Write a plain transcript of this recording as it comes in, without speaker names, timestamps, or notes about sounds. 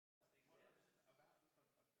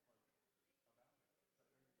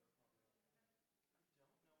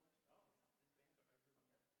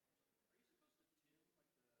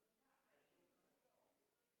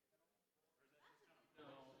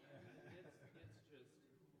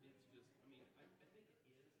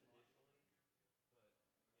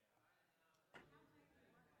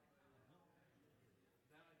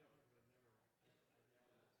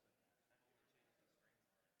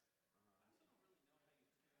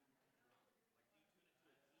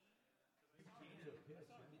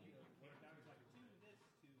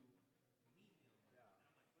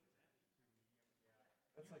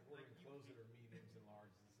That's like ordering clothes that are mediums and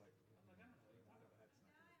larges. It's like, that's not gonna be good.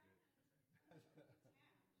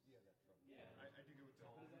 Yeah, that's right. Yeah. I do go with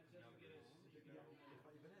tall. If it has numbers, I can put it. Yeah, but if it's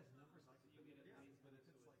like large, extra large,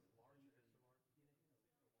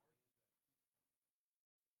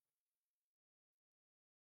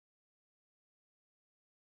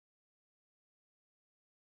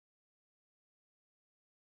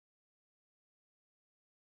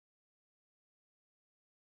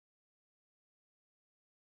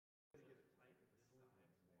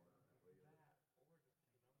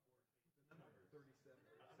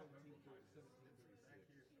 the number 37, 17,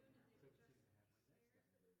 17, 36.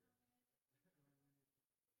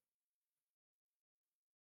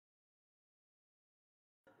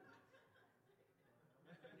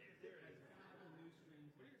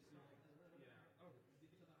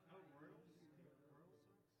 17 and a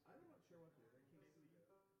half. I'm not sure what it is. I can't see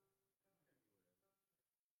it.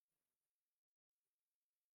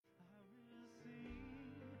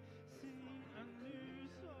 Sing a new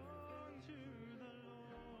song to the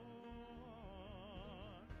Lord.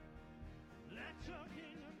 Let your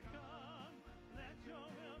kingdom come, let your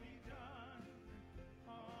will be done,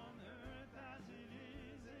 on earth as it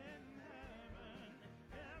is in heaven.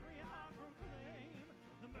 Every heart proclaim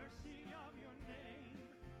the mercy of your name,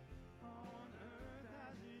 on earth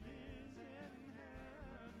as it is in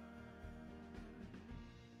heaven.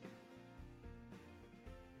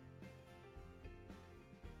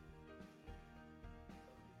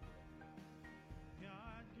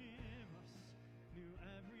 God give us new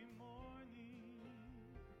every morning.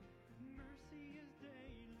 Mercy is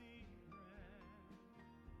daily bread.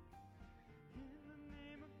 In the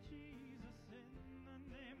name of Jesus, in the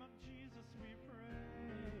name of Jesus we pray.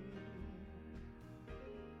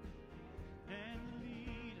 And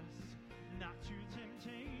lead us not to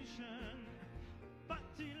temptation, but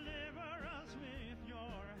deliver us with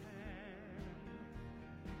your hand.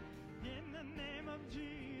 In the name of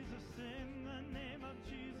Jesus, in the name of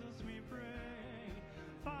Jesus we pray.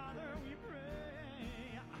 Father, we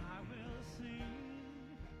pray. I will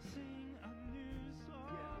sing a new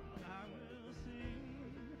song. I will sing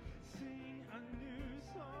a new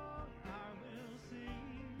song. I will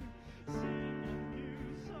sing a new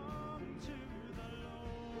song to the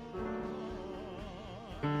Lord.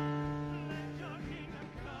 Let your kingdom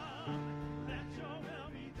come, let your will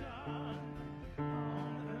be done,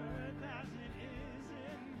 on earth as it is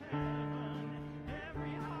in heaven.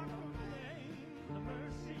 Every heart proclaim the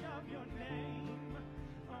mercy of your name,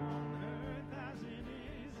 on earth as it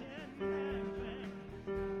is in heaven.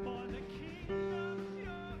 For the kingdom is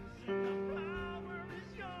yours, and the power is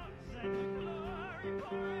yours, and the glory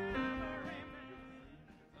forever. Amen.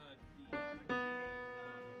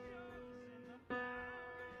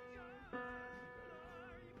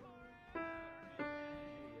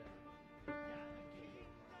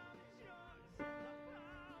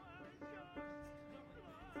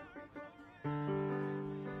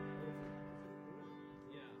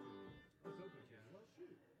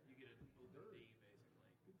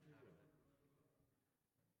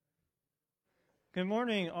 Good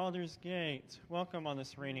morning, Aldersgate. Welcome on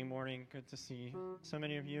this rainy morning. Good to see so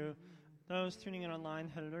many of you. Those tuning in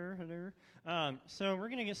online, hello. So we're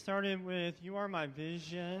going to get started with You Are My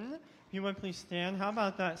Vision. If you would please stand. How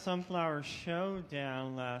about that Sunflower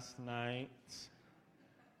Showdown last night?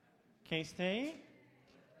 K-State?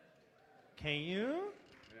 KU?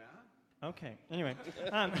 Yeah. Okay, anyway.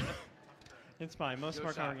 It's fine. Most of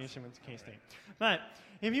our shots. congregation went to K-State. But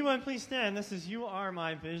if you would please stand, this is You Are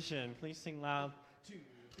My Vision. Please sing loud. 2,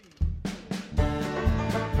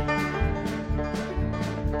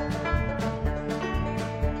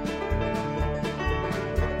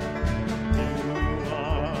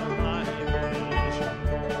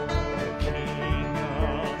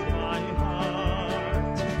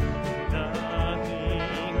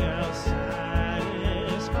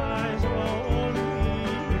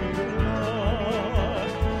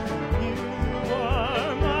 You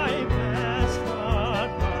are my best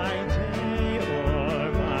thought by day or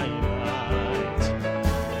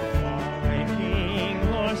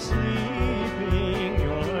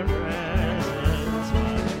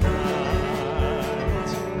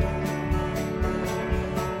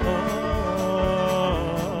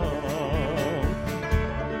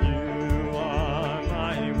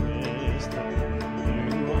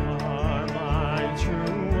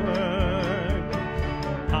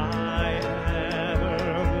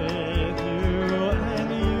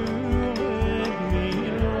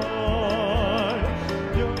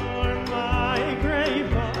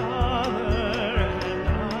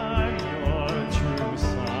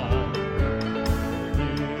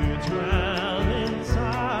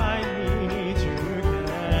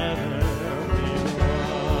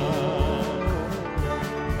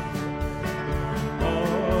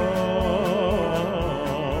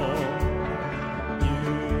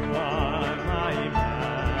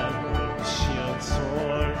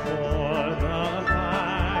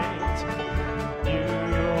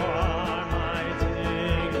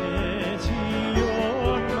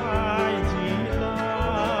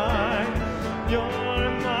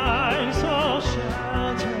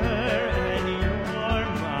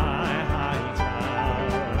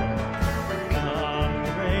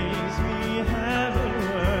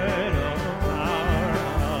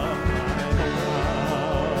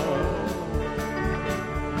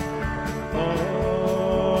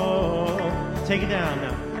take it down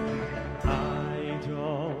now. I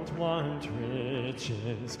don't want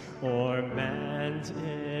riches or man's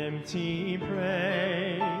empty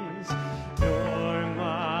praise, nor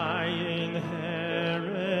my inheritance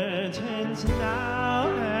now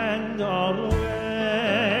and always.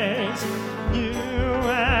 You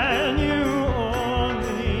and you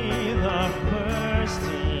only, the first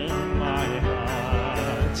in my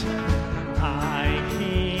heart. I,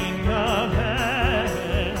 King of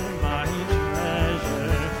heaven, my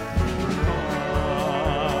treasure.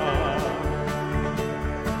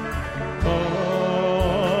 Oh,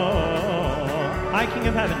 I, King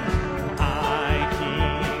of heaven. I,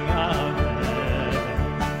 King of heaven,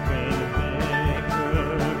 when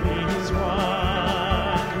victory's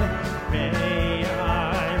won, may I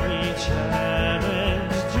reach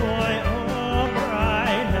heaven's joy, oh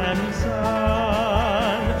bright heaven's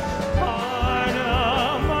sun. Heart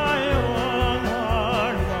of my own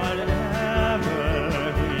heart, whatever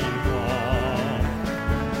befall,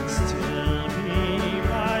 still be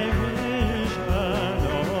my vision,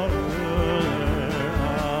 oh ruler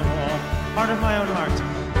of all. Heart of my own heart.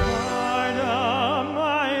 Heart of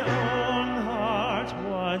my own heart,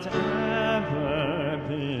 whatever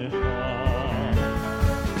befall,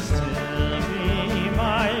 still be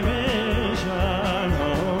my vision,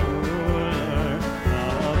 oh ruler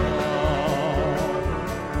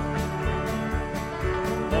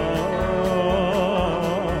of all.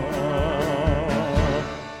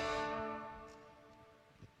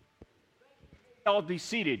 I'll be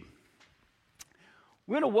seated.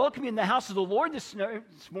 We're going to welcome you in the house of the Lord this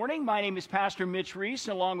morning. My name is Pastor Mitch Reese,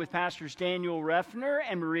 along with Pastors Daniel Reffner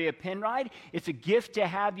and Maria Penride. It's a gift to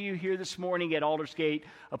have you here this morning at Aldersgate,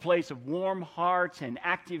 a place of warm hearts and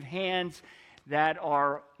active hands that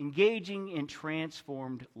are engaging in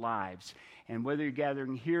transformed lives. And whether you're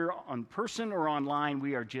gathering here in person or online,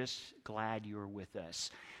 we are just glad you're with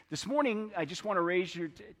us. This morning, I just want to raise your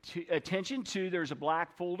attention to there's a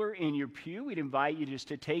black folder in your pew. We'd invite you just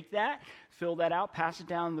to take that, fill that out, pass it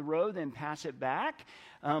down the row, then pass it back.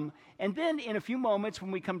 And then in a few moments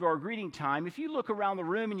when we come to our greeting time, if you look around the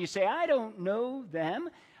room and you say, I don't know them,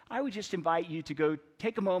 I would just invite you to go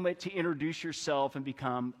take a moment to introduce yourself and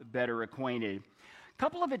become better acquainted. A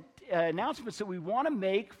couple of announcements that we want to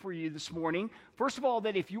make for you this morning. First of all,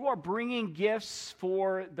 that if you are bringing gifts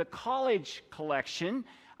for the college collection,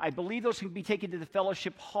 I believe those can be taken to the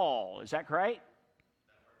Fellowship Hall. Is that correct?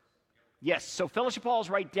 Yes. So Fellowship Hall is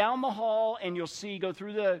right down the hall, and you'll see, go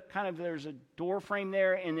through the there's a door frame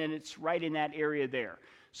there, and then it's right in that area there.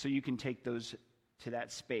 So you can take those to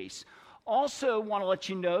that space. Also want to let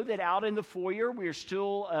you know that out in the foyer, we are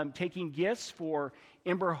still taking gifts for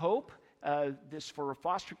Ember Hope. This for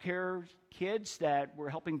foster care kids that we're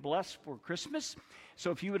helping bless for Christmas. So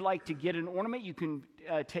if you would like to get an ornament, you can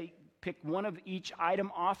pick one of each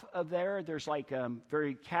item off of there. There's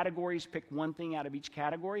very categories. Pick one thing out of each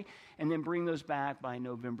category, and then bring those back by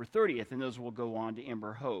November 30th, and those will go on to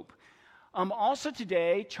Ember Hope. Also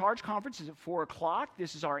today, Charge Conference is at 4 o'clock.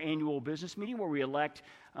 This is our annual business meeting where we elect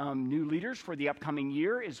new leaders for the upcoming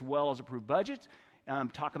year, as well as approve budgets,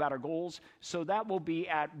 talk about our goals. So that will be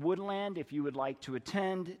at Woodland if you would like to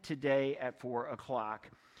attend today at 4 o'clock.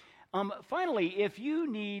 Finally, if you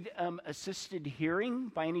need assisted hearing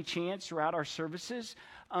by any chance throughout our services,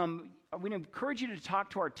 we'd encourage you to talk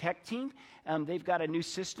to our tech team. They've got a new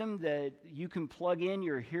system that you can plug in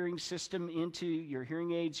your hearing system into your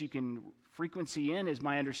hearing aids. You can frequency in, is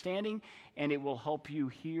my understanding, and it will help you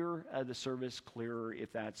hear the service clearer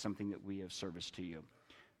if that's something that we have service to you.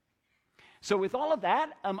 So with all of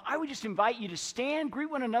that, I would just invite you to stand, greet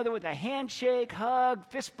one another with a handshake, hug,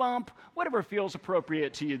 fist bump, whatever feels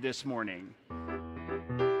appropriate to you this morning.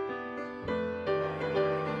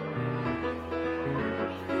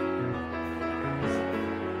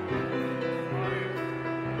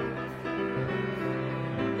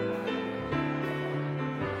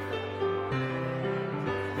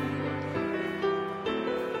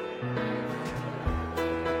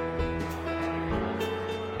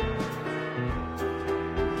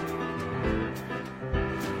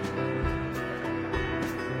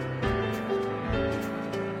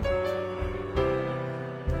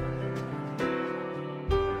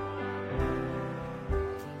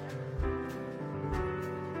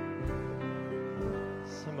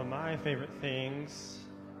 Favorite things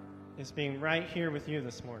is being right here with you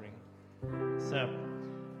this morning. So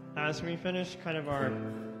as we finish kind of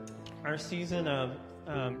our season of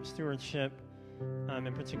stewardship,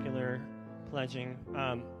 in particular pledging,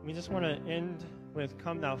 we just want to end with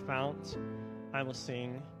Come Thou Fount, I Will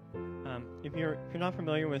Sing. If you're not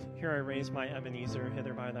familiar with Here I Raise My Ebenezer,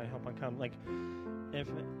 Hither by Thy Help I Come, like if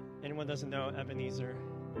anyone doesn't know Ebenezer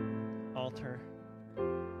altar,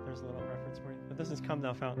 there's a little reference for you. But this is Come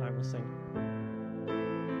Thou Fountain, I Will Sing.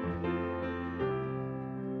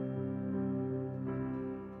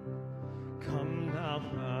 Come thou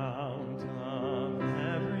fount of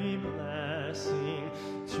every blessing,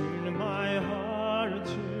 tune my heart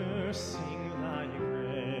to sing thy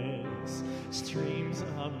grace. Streams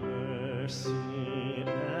of mercy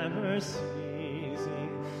never ceasing,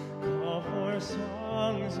 call for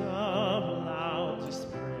songs of loudest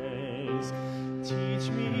praise. Teach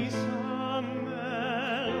me some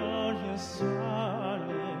melodious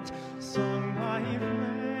sonnet, sung by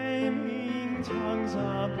flaming tongues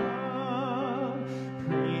above.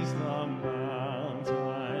 Praise the mount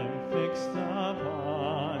I'm fixed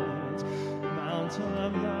upon it, mount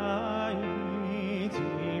of thy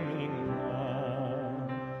redeeming love.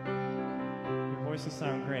 Your voices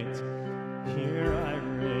sound great. Here I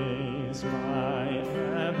raise my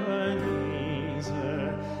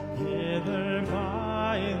Ebenezer, hither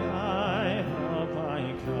by thy help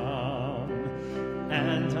I come,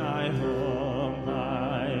 and I hope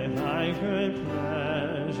by thy good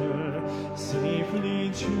pleasure safely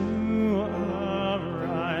to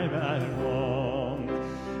arrive at home.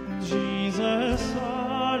 Jesus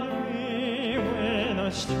sought me when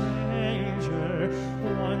a stranger,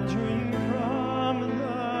 wandering from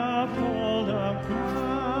the fold of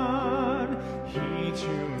God, he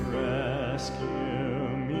to rescue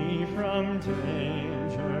me from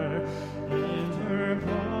danger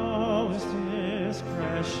interposed his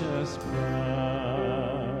precious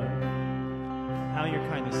blood. How your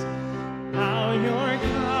kindness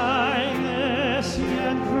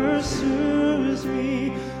yet pursues me,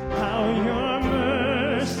 how your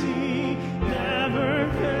mercy never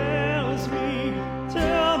fails me,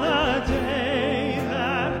 till the day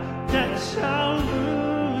that death shall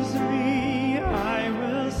lose me. I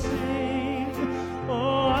will sing,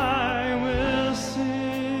 oh, I will sing.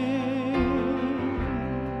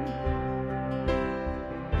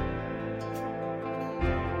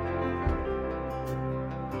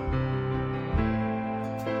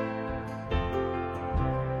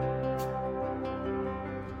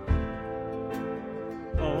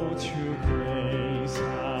 Oh, to praise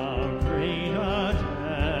how great a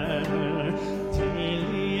debtor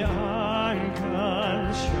daily I'm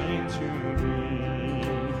constrained to be.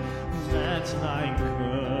 Let thy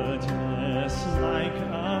goodness like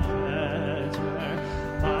a fetter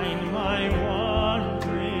bind my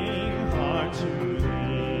wandering heart to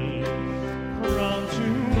thee. Prone to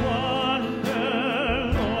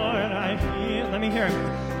wander, Lord, I feel. Let me hear it.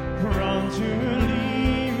 Prone to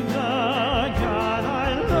leave the God I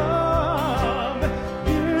love.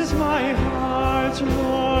 Here's my heart,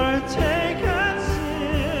 Lord, take and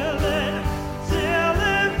seal it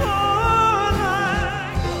for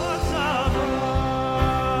thy courts above.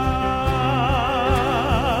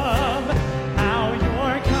 How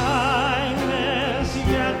your kindness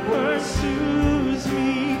yet pursues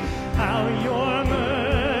me, how your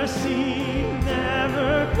mercy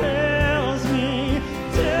never fails me,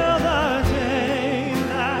 till the day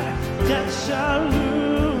that death shall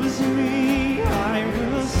lose me. I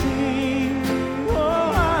will sing,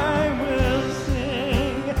 oh, I will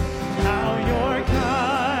sing, how your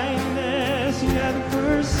kindness yet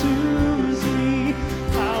pursues me,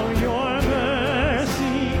 how your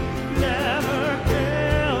mercy never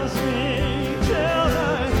fails me, till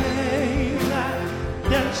the day that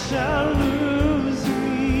death shall lose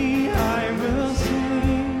me. I will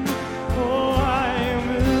sing, oh, I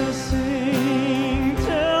will sing,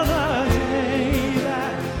 till the day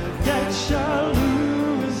that death shall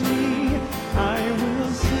lose me. I will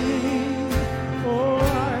sing, oh, I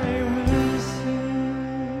will sing.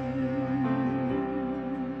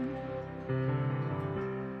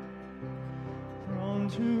 Prone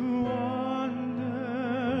to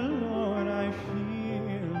wander, Lord, I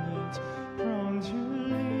feel it. Prone to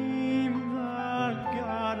leave the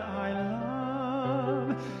God I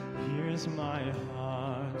love. Here's my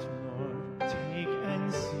heart, Lord, take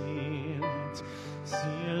and seal it.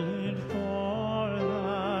 Seal it for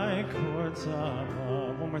thy courts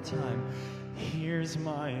above. One more time. Here's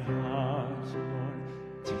my heart, Lord,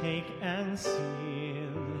 take and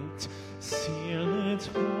seal it. Seal it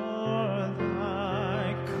for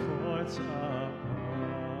thy courts above.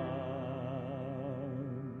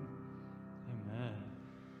 Amen.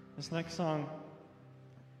 This next song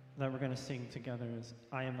that we're going to sing together is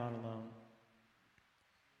I Am Not Alone.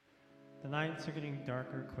 The nights are getting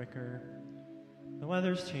darker, quicker. The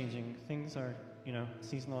weather's changing. Things are,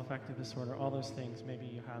 seasonal affective disorder, all those things. Maybe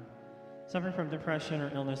you have suffering from depression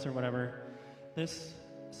or illness or whatever. This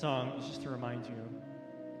song is just to remind you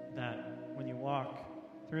that when you walk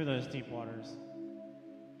through those deep waters,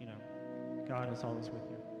 God is always with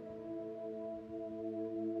you.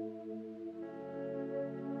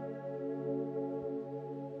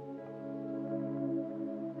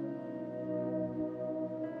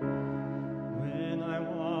 When I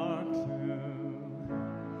walk through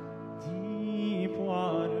deep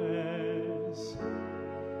waters,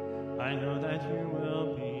 I know that you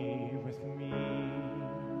will be with me.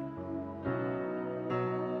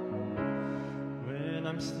 When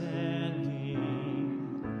I'm standing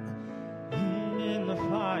in the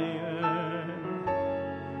fire,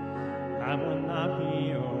 I will not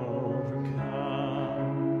be overcome.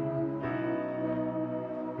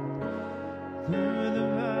 Through the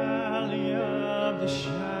valley of the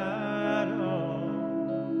shadow,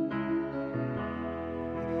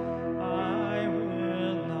 I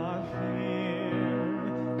will not fear.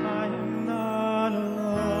 I am not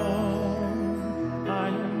alone. I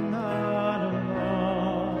am not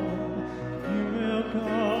alone. You will go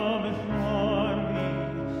before me.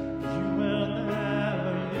 You will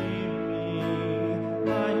never leave me.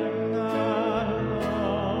 I am not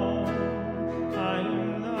alone. I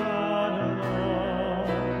am not alone.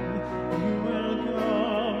 You will go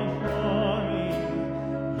before me.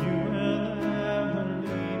 You will never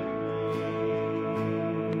leave me.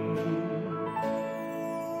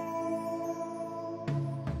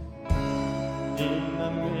 In the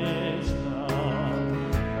midst of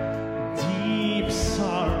deep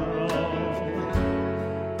sorrow,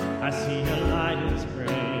 I see your light is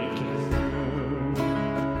breaking through.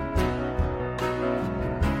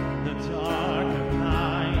 The dark of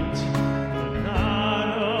night will not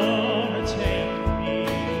overtake me.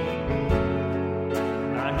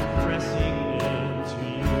 I'm pressing into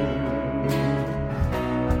you.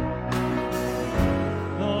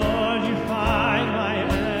 Lord, you fight my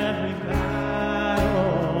every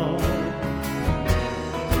battle,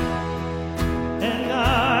 and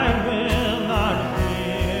I will not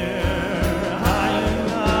fear. I am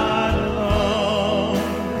not alone.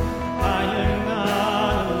 I am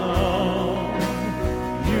not alone.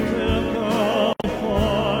 You will go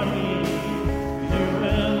before me. You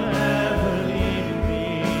will never leave me.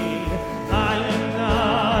 I am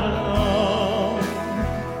not alone.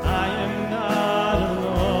 I am not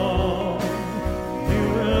alone. You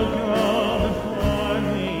will go before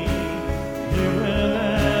me. You will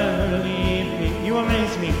never leave me. You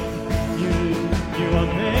amaze me. You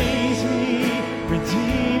amaze me,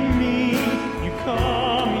 redeem me. You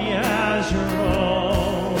call me as your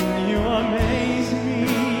own. You amaze me,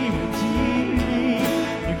 redeem me.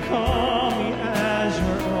 You call me as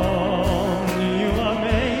your own. You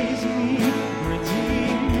amaze me,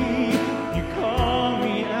 redeem me. You call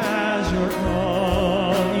me as your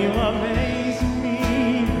own. You amaze me,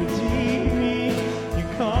 redeem me. You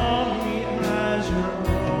call me as your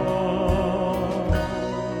own.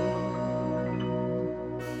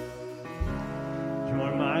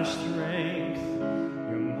 You're my strength,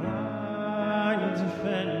 you're my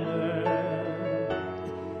defender.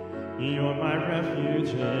 You're my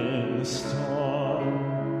refuge in the storm.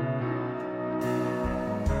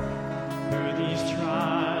 Through these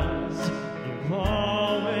trials, you've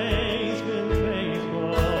always been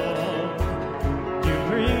faithful. You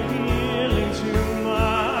bring healing to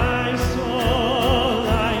my soul.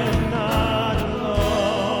 I am not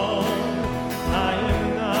alone. I am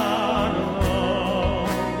not alone.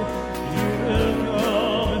 You will go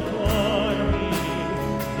before me.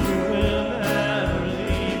 You will never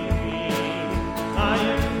leave me. I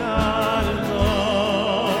am not alone.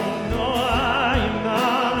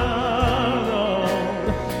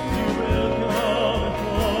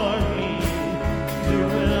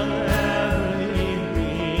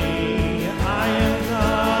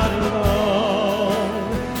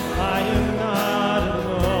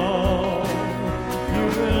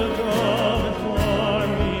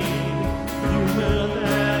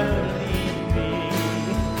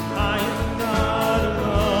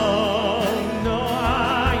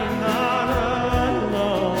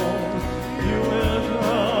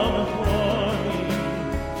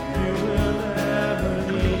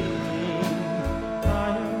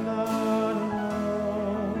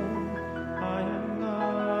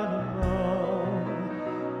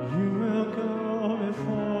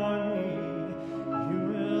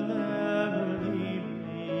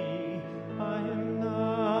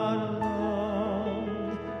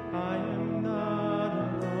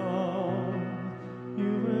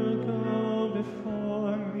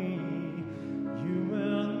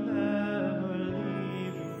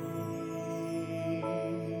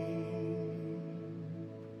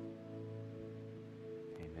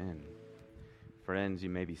 Friends,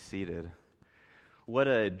 you may be seated. What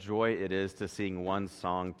a joy it is to sing one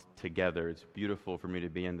song together. It's beautiful for me to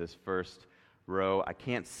be in this first row. I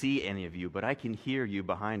can't see any of you, but I can hear you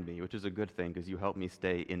behind me, which is a good thing because you help me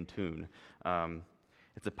stay in tune.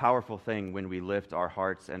 It's a powerful thing when we lift our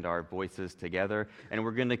hearts and our voices together, and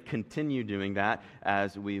we're going to continue doing that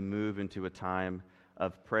as we move into a time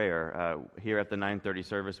of prayer. Here at the 9:30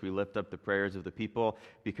 service, we lift up the prayers of the people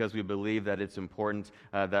because we believe that it's important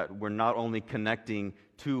that we're not only connecting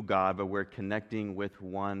to God, but we're connecting with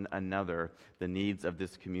one another, the needs of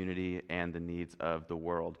this community and the needs of the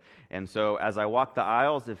world. And so as I walk the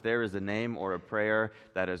aisles, if there is a name or a prayer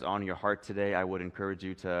that is on your heart today, I would encourage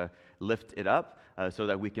you to lift it up so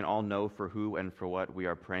that we can all know for who and for what we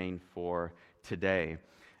are praying for today.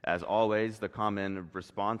 As always, the common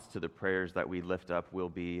response to the prayers that we lift up will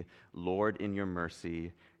be, Lord, in your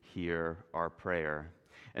mercy, hear our prayer.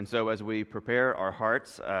 And so as we prepare our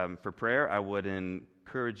hearts for prayer, I would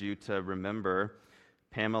encourage you to remember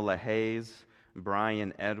Pamela Hayes,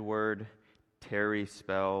 Brian Edward, Terry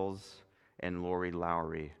Spells, and Lori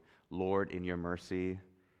Lowry. Lord, in your mercy,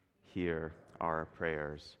 hear our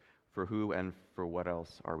prayers. For who and for what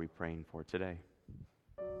else are we praying for today?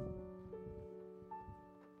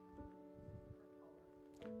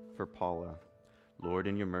 For Paula, Lord,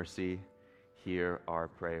 in your mercy, hear our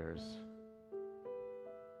prayers.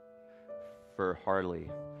 For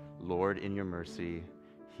Harley, Lord, in your mercy,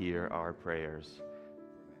 hear our prayers.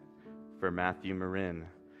 For Matthew Marin,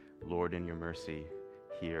 Lord, in your mercy,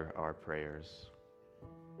 hear our prayers.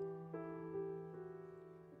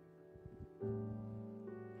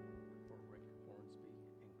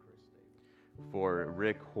 For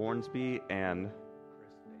Rick Hornsby and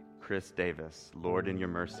Chris Davis, Lord, in your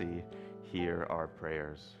mercy, hear our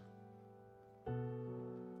prayers.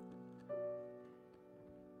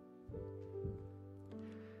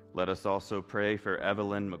 Let us also pray for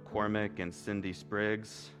Evelyn McCormick and Cindy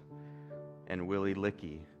Spriggs and Willie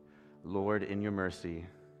Lickey. Lord, in your mercy,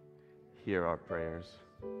 hear our prayers.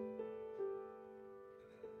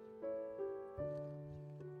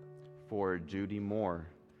 For Judy Moore,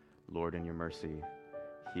 Lord, in your mercy,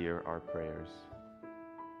 hear our prayers.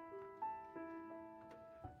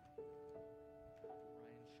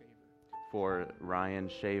 For Ryan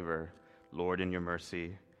Shaver, Lord, in your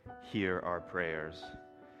mercy, hear our prayers.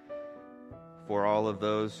 For all of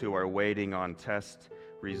those who are waiting on test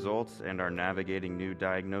results and are navigating new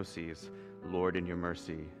diagnoses, Lord, in your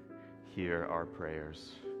mercy, hear our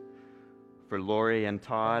prayers. For Lori and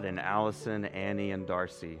Todd and Allison, Annie and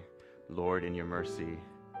Darcy, Lord, in your mercy,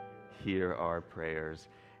 hear our prayers.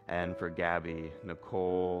 And for Gabby,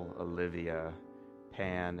 Nicole, Olivia,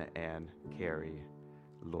 Pan, and Carrie,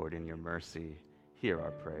 Lord, in your mercy, hear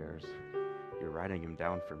our prayers. You're writing them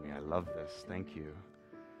down for me. I love this. Thank you.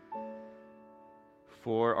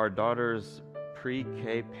 For our daughter's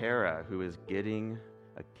pre-K Para, who is getting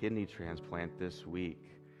a kidney transplant this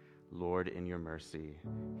week, Lord, in your mercy,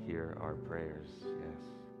 hear our prayers. Yes.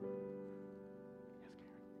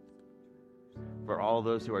 For all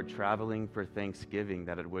those who are traveling for Thanksgiving,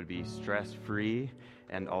 that it would be stress-free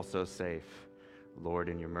and also safe. Lord,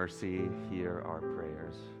 in your mercy, hear our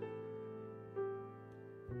prayers.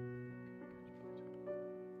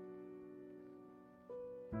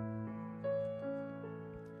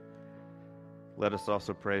 Let us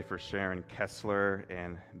also pray for Sharon Kessler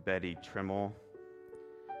and Betty Trimmel.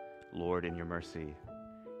 Lord, in your mercy,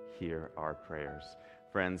 hear our prayers.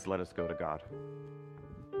 Friends, let us go to God.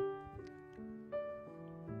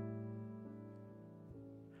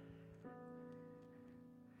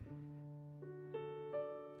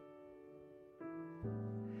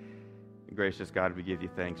 Gracious God, we give you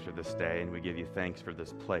thanks for this day, and we give you thanks for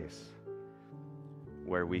this place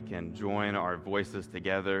where we can join our voices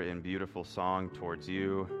together in beautiful song towards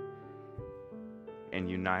you and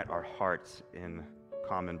unite our hearts in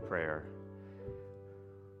common prayer.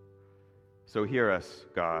 So hear us,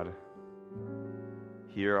 God.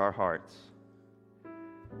 Hear our hearts,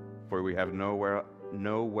 for we have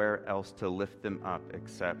nowhere else to lift them up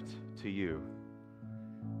except to you.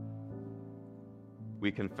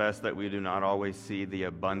 We confess that we do not always see the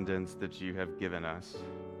abundance that you have given us.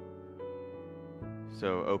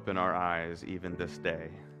 So open our eyes even this day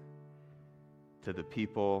to the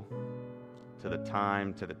people, to the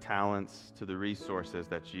time, to the talents, to the resources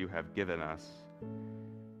that you have given us.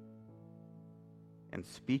 And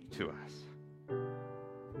speak to us,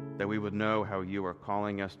 that we would know how you are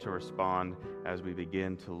calling us to respond as we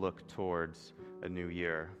begin to look towards a new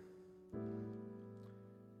year.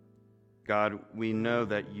 God, we know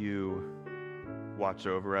that you watch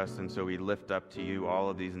over us, and so we lift up to you all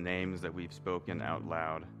of these names that we've spoken out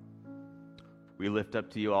loud. We lift up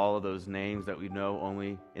to you all of those names that we know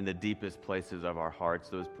only in the deepest places of our hearts,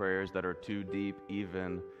 those prayers that are too deep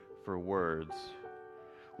even for words.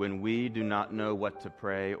 When we do not know what to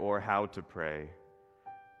pray or how to pray,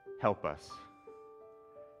 help us,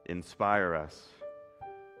 inspire us,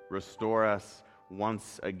 restore us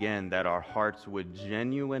once again, that our hearts would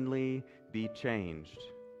genuinely be changed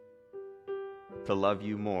to love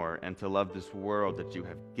you more and to love this world that you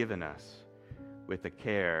have given us with a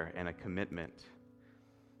care and a commitment.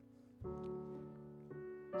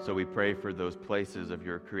 So we pray for those places of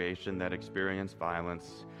your creation that experience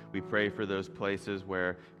violence. We pray for those places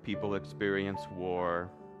where people experience war.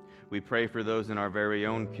 We pray for those in our very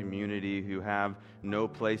own community who have no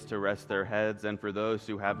place to rest their heads, and for those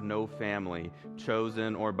who have no family,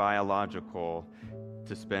 chosen or biological,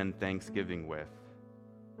 to spend Thanksgiving with.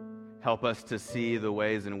 Help us to see the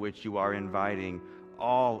ways in which you are inviting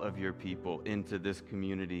all of your people into this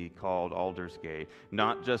community called Aldersgate,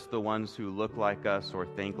 not just the ones who look like us or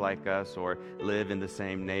think like us or live in the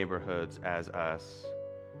same neighborhoods as us,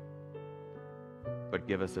 but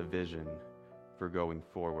give us a vision for going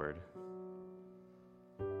forward.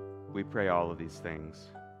 We pray all of these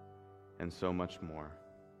things and so much more,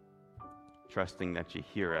 trusting that you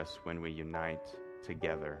hear us when we unite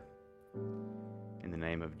together. In the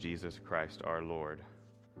name of Jesus Christ our Lord.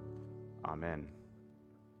 Amen.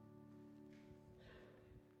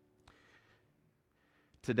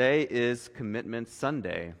 Today is Commitment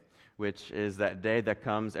Sunday, which is that day that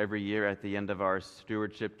comes every year at the end of our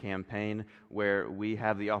stewardship campaign, where we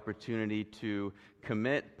have the opportunity to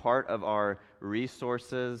commit part of our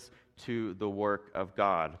resources to the work of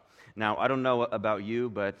God. Now, I don't know about you,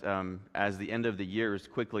 but as the end of the year is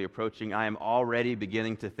quickly approaching, I am already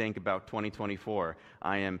beginning to think about 2024.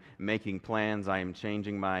 I am making plans. I am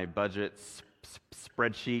changing my budget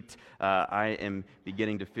spreadsheet. I am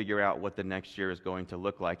beginning to figure out what the next year is going to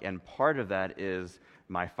look like. And part of that is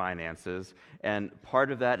my finances. And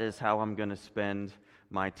part of that is how I'm going to spend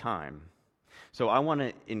my time. So I want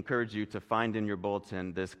to encourage you to find in your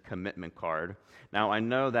bulletin this commitment card. Now, I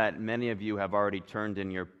know that many of you have already turned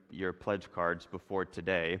in your pledge cards before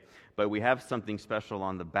today, but we have something special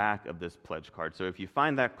on the back of this pledge card. So if you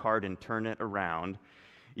find that card and turn it around,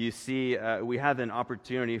 you see we have an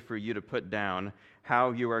opportunity for you to put down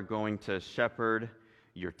how you are going to shepherd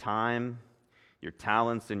your time, your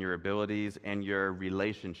talents and your abilities, and your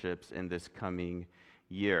relationships in this coming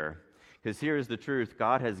year. Because here is the truth: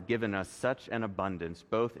 God has given us such an abundance,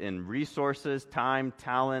 both in resources, time,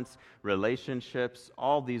 talents, relationships,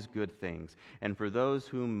 all these good things. And for those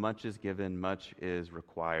whom much is given, much is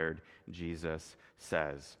required, Jesus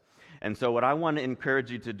says. And so what I want to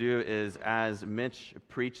encourage you to do is, as Mitch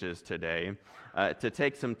preaches today, to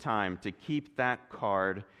take some time to keep that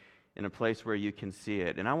card in a place where you can see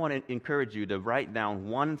it. And I want to encourage you to write down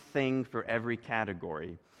one thing for every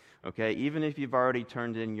category. Okay, even if you've already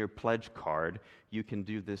turned in your pledge card, you can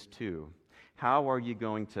do this too. How are you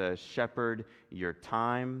going to shepherd your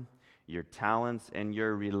time, your talents, and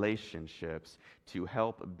your relationships to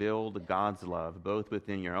help build God's love, both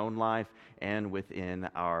within your own life and within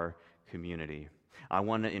our community? I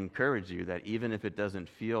want to encourage you that even if it doesn't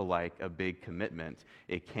feel like a big commitment,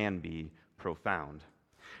 it can be profound.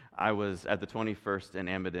 I was at the 21st in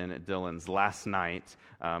Amidon at Dillon's last night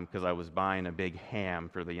because I was buying a big ham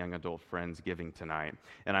for the young adult friends giving tonight.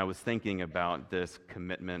 And I was thinking about this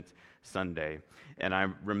Commitment Sunday. And I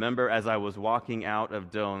remember as I was walking out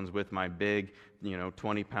of Dillon's with my big,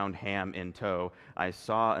 20-pound ham in tow, I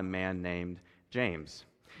saw a man named James.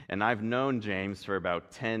 And I've known James for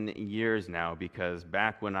about 10 years now because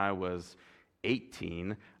back when I was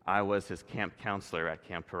 18, I was his camp counselor at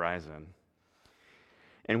Camp Horizon.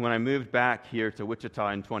 And when I moved back here to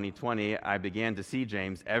Wichita in 2020, I began to see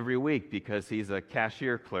James every week because he's a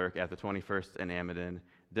cashier clerk at the 21st and Amidon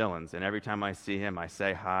Dillon's. And every time I see him, I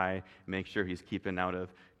say hi, make sure he's keeping out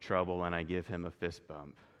of trouble, and I give him a fist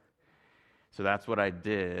bump. So that's what I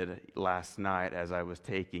did last night as I was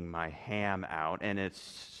taking my ham out. And it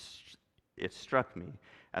struck me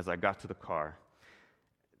as I got to the car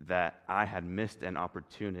that I had missed an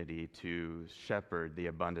opportunity to shepherd the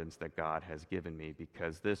abundance that God has given me,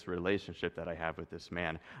 because this relationship that I have with this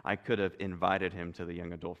man, I could have invited him to the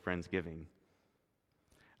young adult Friendsgiving.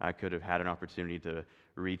 I could have had an opportunity to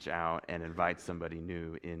reach out and invite somebody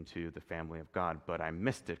new into the family of God, but I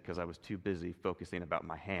missed it because I was too busy focusing about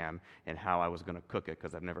my ham and how I was going to cook it,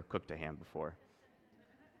 because I've never cooked a ham before.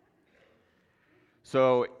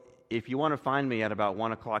 So if you want to find me at about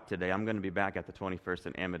 1 o'clock today, I'm going to be back at the 21st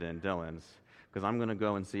in Amidon Dillon's. because I'm going to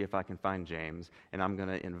go and see if I can find James, and I'm going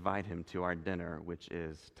to invite him to our dinner, which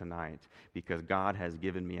is tonight, because God has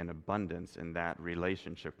given me an abundance in that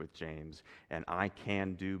relationship with James, and I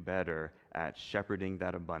can do better at shepherding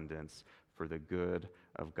that abundance for the good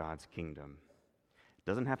of God's kingdom. It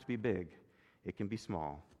doesn't have to be big. It can be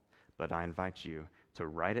small, but I invite you to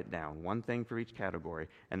write it down, one thing for each category,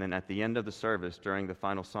 and then at the end of the service, during the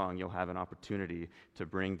final song, you'll have an opportunity to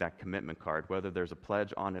bring that commitment card, whether there's a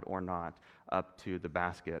pledge on it or not, up to the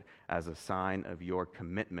basket as a sign of your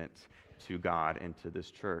commitment to God and to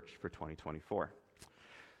this church for 2024.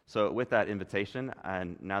 So with that invitation,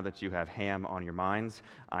 and now that you have ham on your minds,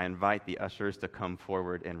 I invite the ushers to come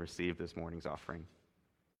forward and receive this morning's offering.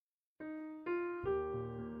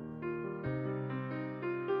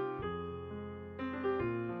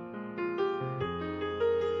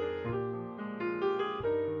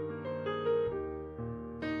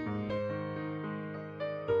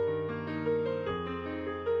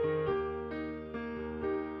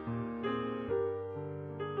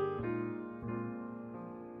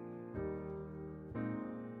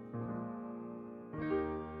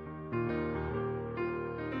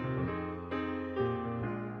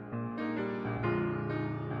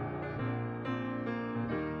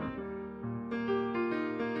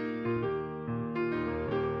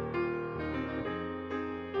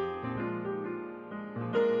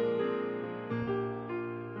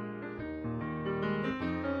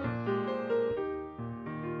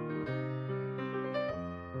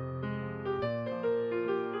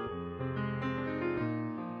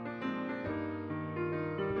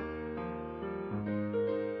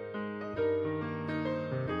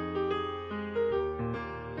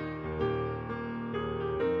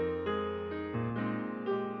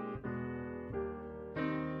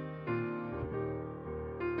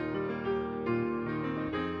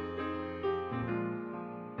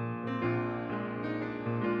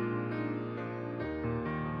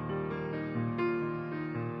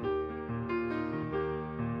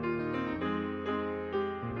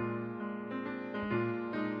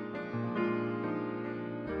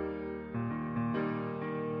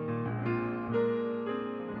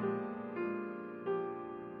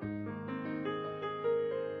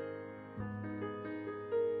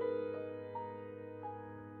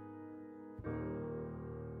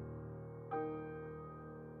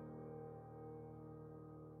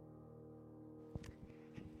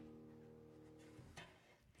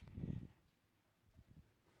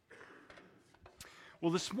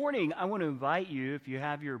 Well, this morning, I want to invite you, if you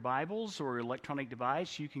have your Bibles or electronic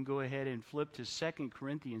device, you can go ahead and flip to 2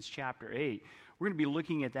 Corinthians chapter 8. We're going to be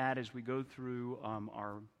looking at that as we go through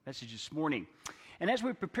our message this morning. And as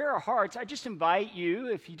we prepare our hearts, I just invite you,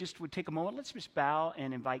 if you just would take a moment, let's just bow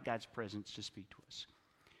and invite God's presence to speak to us.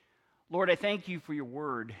 Lord, I thank you for your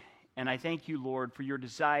word, and I thank you, Lord, for your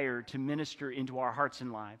desire to minister into our hearts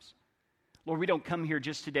and lives. Lord, we don't come here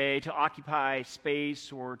just today to occupy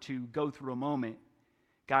space or to go through a moment.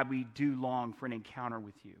 God, we do long for an encounter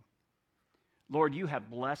with you. Lord, you have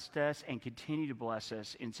blessed us and continue to bless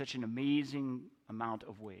us in such an amazing amount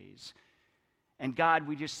of ways. And God,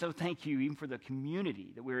 we just so thank you even for the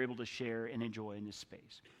community that we're able to share and enjoy in this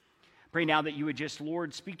space. Pray now that you would just,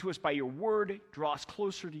 Lord, speak to us by your word, draw us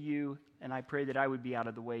closer to you, and I pray that I would be out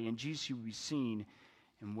of the way, and Jesus, you would be seen,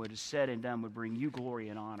 and what is said and done would bring you glory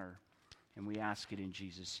and honor. And we ask it in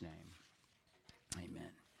Jesus' name.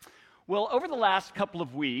 Amen. Well, over the last couple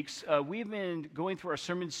of weeks, we've been going through our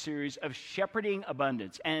sermon series of Shepherding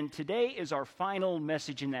Abundance, and today is our final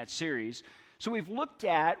message in that series. So we've looked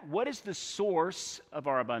at what is the source of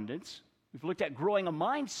our abundance. We've looked at growing a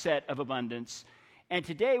mindset of abundance, and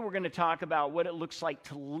today we're going to talk about what it looks like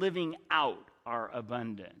to living out our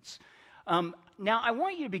abundance. Now, I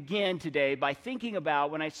want you to begin today by thinking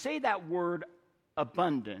about, when I say that word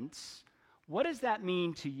abundance, what does that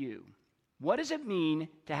mean to you? What does it mean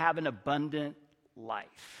to have an abundant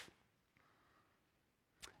life?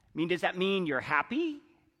 I mean, does that mean you're happy?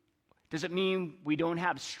 Does it mean we don't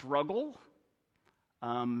have struggle?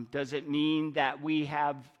 Does it mean that we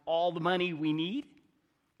have all the money we need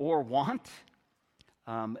or want?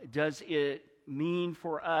 Does it mean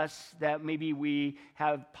for us that maybe we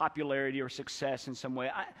have popularity or success in some way?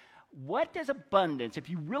 What does abundance, if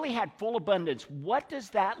you really had full abundance, what does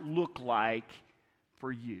that look like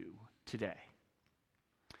for you today?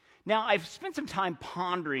 Now, I've spent some time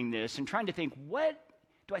pondering this and trying to think, what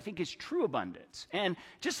do I think is true abundance? And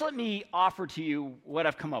just let me offer to you what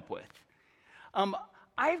I've come up with.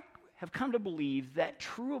 I have come to believe that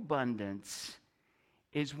true abundance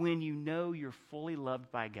is when you know you're fully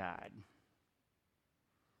loved by God.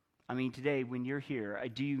 I mean, today when you're here,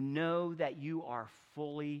 do you know that you are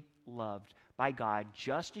fully loved by God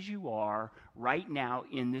just as you are right now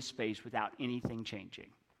in this space without anything changing?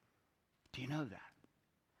 Do you know that?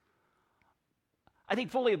 I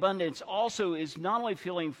think fully abundance also is not only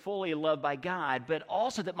feeling fully loved by God, but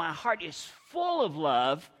also that my heart is full of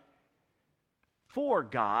love for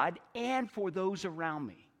God and for those around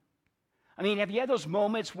me. I mean, have you had those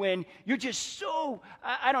moments when you're just so,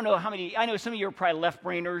 I don't know how many, I know some of you are probably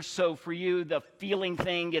left-brainers, so for you, the feeling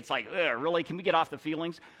thing, it's like, really, can we get off the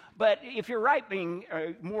feelings? But if you're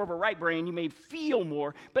more of a right brain, you may feel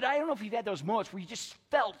more. But I don't know if you've had those moments where you just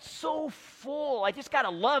felt so full, I just got to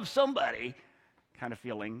love somebody kind of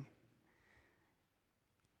feeling.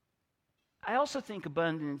 I also think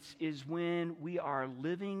abundance is when we are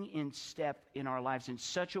living in step in our lives in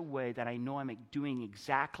such a way that I know I'm doing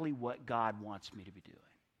exactly what God wants me to be doing.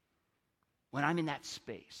 When I'm in that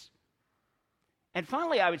space. And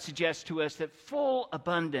finally, I would suggest to us that full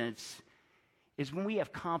abundance is when we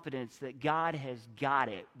have confidence that God has got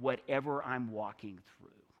it, whatever I'm walking through.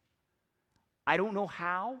 I don't know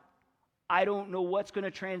how. I don't know what's going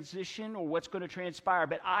to transition or what's going to transpire,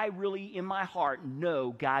 but I really, in my heart,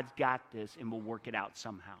 know God's got this and will work it out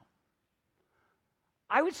somehow.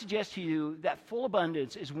 I would suggest to you that full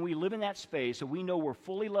abundance is when we live in that space, so we know we're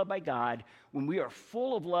fully loved by God, when we are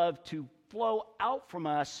full of love to flow out from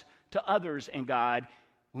us to others and God,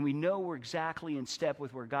 when we know we're exactly in step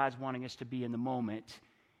with where God's wanting us to be in the moment,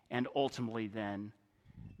 and ultimately then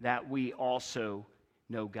that we also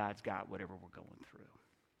know God's got whatever we're going through.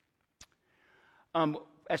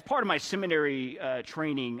 As part of my seminary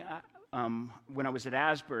training, when I was at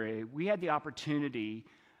Asbury, we had the opportunity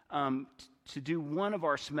to do one of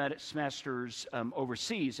our semesters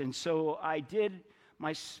overseas. And so I did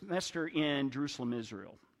my semester in Jerusalem,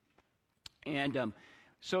 Israel. And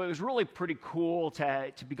so it was really pretty cool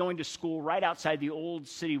to be going to school right outside the old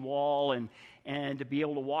city wall and to be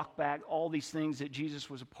able to walk back all these things that Jesus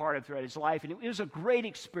was a part of throughout his life. And it was a great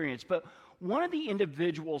experience. But one of the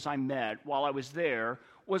individuals I met while I was there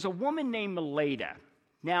was a woman named Meleda.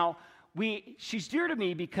 Now, she's dear to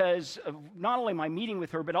me because of not only my meeting with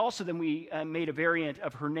her, but also then we made a variant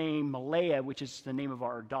of her name, Malaya, which is the name of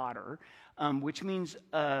our daughter, which means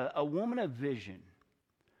a woman of vision.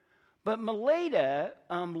 But Meleda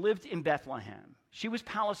lived in Bethlehem. She was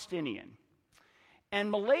Palestinian.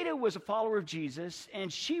 And Meleda was a follower of Jesus,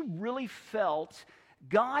 and she really felt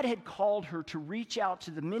God had called her to reach out to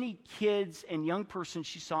the many kids and young persons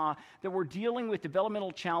she saw that were dealing with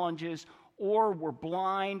developmental challenges or were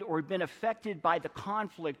blind or had been affected by the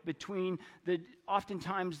conflict between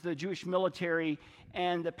oftentimes the Jewish military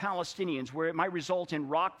and the Palestinians, where it might result in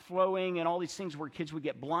rock flowing and all these things where kids would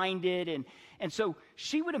get blinded. And so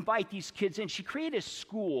she would invite these kids in. She created a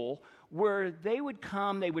school where they would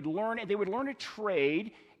come, they would learn a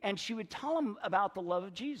trade, and she would tell them about the love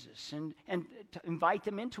of Jesus and to invite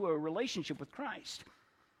them into a relationship with Christ.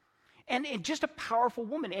 And just a powerful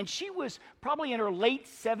woman. And she was probably in her late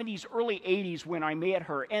 70s, early 80s when I met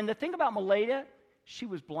her. And the thing about Meleda, she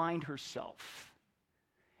was blind herself.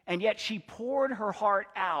 And yet she poured her heart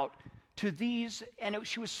out to these, and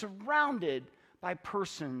she was surrounded by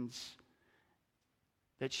persons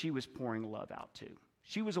that she was pouring love out to.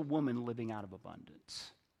 She was a woman living out of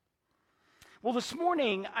abundance. Well, this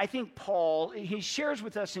morning, I think Paul, he shares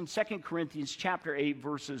with us in 2 Corinthians chapter 8,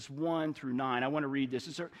 verses 1 through 9. I want to read this.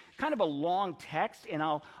 It's kind of a long text, and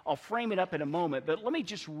I'll frame it up in a moment, but let me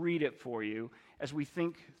just read it for you as we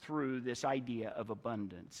think through this idea of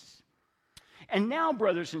abundance. And now,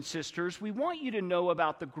 brothers and sisters, we want you to know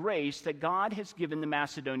about the grace that God has given the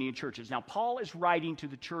Macedonian churches. Now, Paul is writing to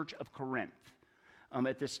the church of Corinth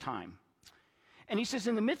at this time. And he says,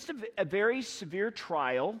 in the midst of a very severe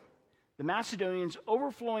trial, the Macedonians'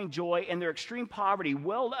 overflowing joy and their extreme poverty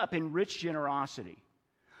welled up in rich generosity.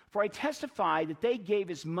 For I testify that they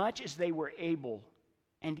gave as much as they were able,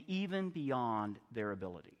 and even beyond their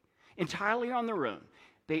ability. Entirely on their own,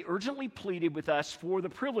 they urgently pleaded with us for the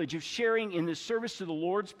privilege of sharing in the service to the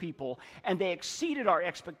Lord's people, and they exceeded our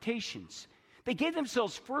expectations. They gave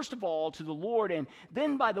themselves first of all to the Lord, and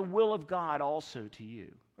then by the will of God also to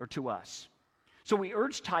you, or to us. So we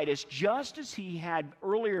urge Titus, just as he had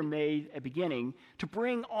earlier made a beginning, to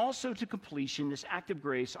bring also to completion this act of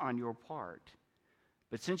grace on your part.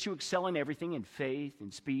 But since you excel in everything, in faith,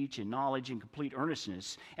 in speech, in knowledge, in complete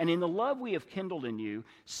earnestness, and in the love we have kindled in you,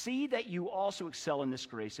 see that you also excel in this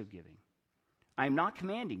grace of giving. I am not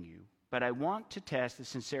commanding you, but I want to test the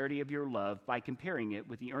sincerity of your love by comparing it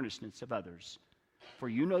with the earnestness of others. For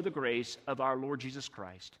you know the grace of our Lord Jesus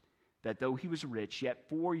Christ, that though he was rich, yet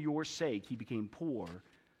for your sake he became poor,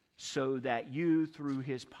 so that you, through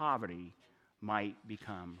his poverty, might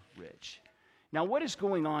become rich. Now, what is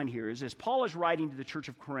going on here is, as Paul is writing to the church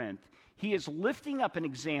of Corinth, he is lifting up an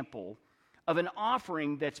example of an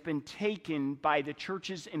offering that's been taken by the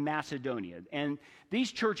churches in Macedonia. And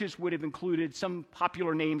these churches would have included some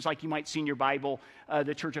popular names like you might see in your Bible,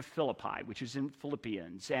 the church of Philippi, which is in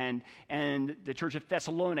Philippians, and the church of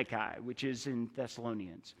Thessalonica, which is in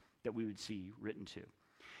Thessalonians, that we would see written to.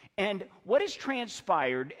 And what has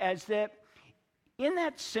transpired is that in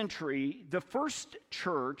that century, the first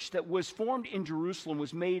church that was formed in Jerusalem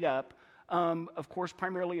was made up, of course,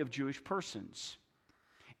 primarily of Jewish persons.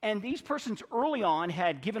 And these persons early on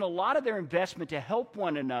had given a lot of their investment to help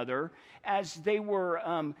one another as they were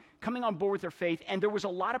coming on board with their faith, and there was a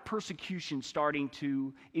lot of persecution starting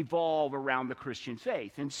to evolve around the Christian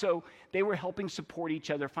faith. And so they were helping support each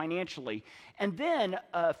other financially. And then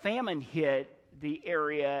a famine hit the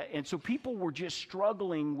area, and so people were just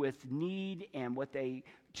struggling with need and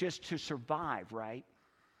just to survive, right?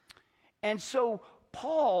 And so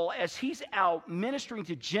Paul, as he's out ministering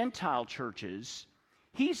to Gentile churches,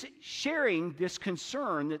 he's sharing this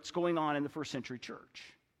concern that's going on in the first century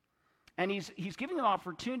church. And he's giving them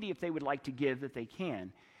opportunity, if they would like to give, that they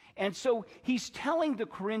can. And so he's telling the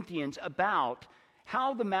Corinthians about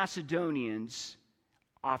how the Macedonians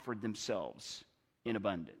offered themselves in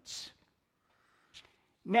abundance.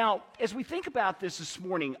 Now, as we think about this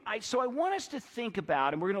morning, I want us to think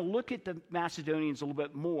about, and we're going to look at the Macedonians a little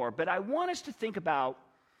bit more, but I want us to think about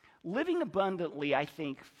living abundantly, I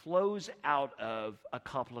think, flows out of a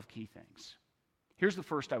couple of key things. Here's the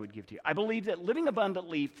first I would give to you. I believe that living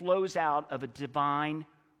abundantly flows out of a divine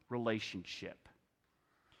relationship.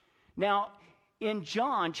 Now, in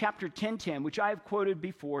John chapter 10:10, which I have quoted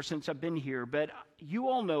before since I've been here, but you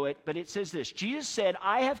all know it, but it says this: Jesus said,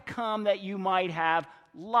 "I have come that you might have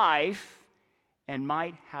life and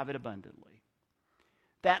might have it abundantly."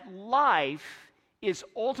 That life is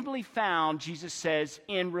ultimately found, Jesus says,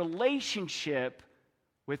 in relationship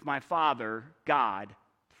with my Father, God,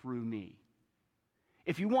 through me.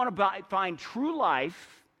 If you want to find true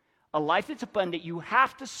life, a life that's abundant, you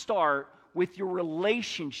have to start with your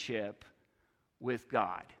relationship with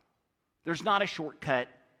God. There's not a shortcut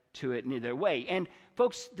to it in either way. And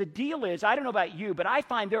folks, the deal is, I don't know about you, but I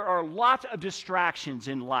find there are lots of distractions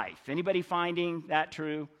in life. Anybody finding that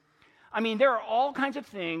true? I mean, there are all kinds of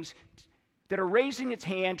things that are raising its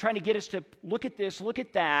hand, trying to get us to look at this, look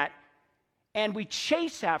at that, and we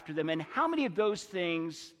chase after them. And how many of those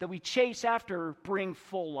things that we chase after bring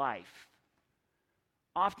full life?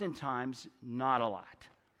 Oftentimes, not a lot.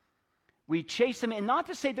 We chase them, and not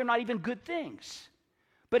to say they're not even good things,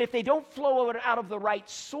 but if they don't flow out of the right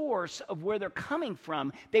source of where they're coming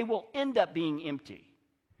from, they will end up being empty.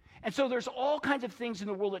 And so there's all kinds of things in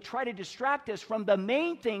the world that try to distract us from the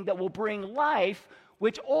main thing that will bring life,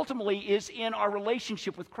 which ultimately is in our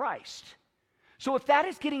relationship with Christ. So if that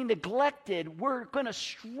is getting neglected, we're going to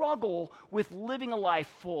struggle with living a life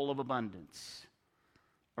full of abundance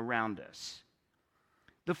around us.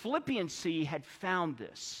 The Philippians had found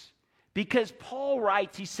this. Because Paul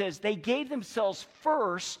writes, he says, they gave themselves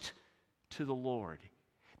first to the Lord.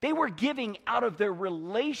 They were giving out of their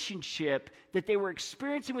relationship that they were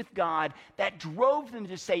experiencing with God that drove them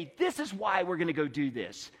to say, this is why we're going to go do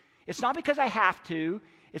this. It's not because I have to.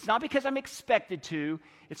 It's not because I'm expected to.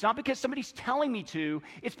 It's not because somebody's telling me to.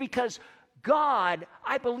 It's because God,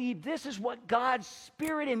 I believe this is what God's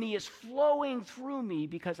Spirit in me is flowing through me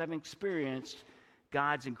because I've experienced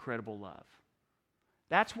God's incredible love.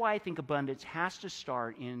 That's why I think abundance has to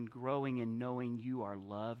start in growing and knowing you are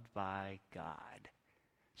loved by God.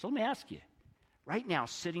 So let me ask you, right now,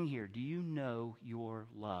 sitting here, do you know you're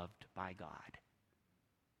loved by God?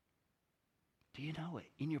 Do you know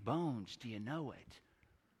it? In your bones, do you know it?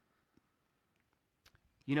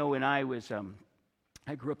 You know, when I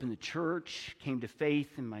grew up in the church, came to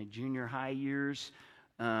faith in my junior high years,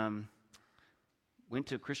 went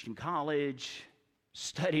to Christian college,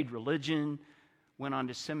 studied religion, went on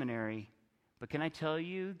to seminary, but can I tell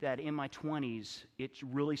you that in my 20s, it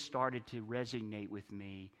really started to resonate with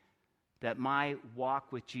me that my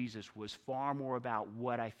walk with Jesus was far more about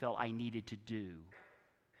what I felt I needed to do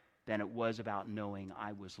than it was about knowing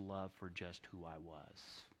I was loved for just who I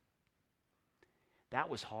was. That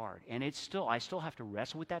was hard, and I still have to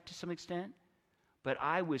wrestle with that to some extent, but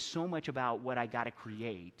I was so much about what I got to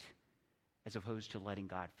create as opposed to letting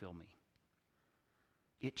God fill me.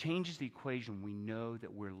 It changes the equation. We know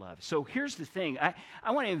that we're loved. So here's the thing.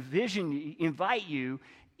 I want to invite you,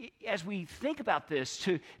 as we think about this,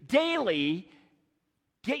 to daily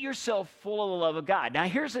get yourself full of the love of God. Now,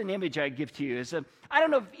 here's an image I give to you. I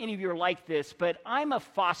don't know if any of you are like this, but I'm a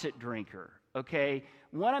faucet drinker, okay?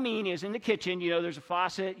 What I mean is in the kitchen, there's a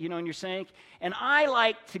faucet, in your sink, and I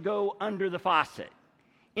like to go under the faucet.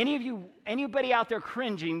 Anybody out there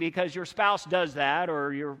cringing because your spouse does that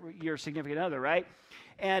or your significant other, right?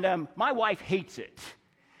 And my wife hates it.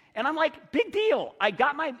 And I'm like, big deal. I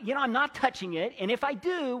got I'm not touching it. And if I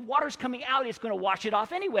do, water's coming out, it's going to wash it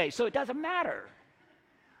off anyway. So it doesn't matter.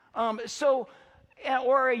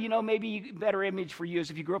 Maybe better image for you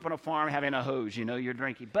is if you grew up on a farm having a hose, you're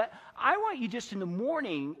drinking. But I want you just in the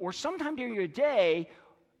morning or sometime during your day,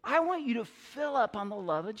 I want you to fill up on the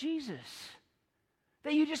love of Jesus.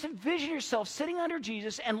 That you just envision yourself sitting under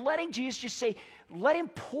Jesus and letting Jesus just say, let him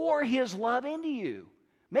pour his love into you.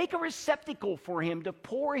 Make a receptacle for him to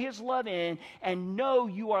pour his love in and know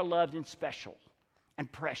you are loved and special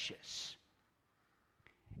and precious.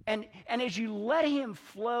 And as you let him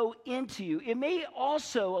flow into you, it may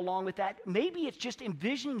also, along with that, maybe it's just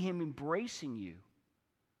envisioning him embracing you.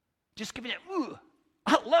 Just giving it, ooh,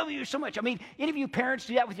 I love you so much. I mean, any of you parents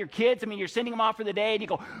do that with your kids? I mean, you're sending them off for the day and you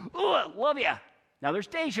go, ooh, I love you. Now, there's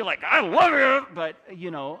days you're like, I love you, but,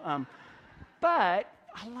 but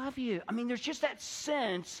I love you. I mean, there's just that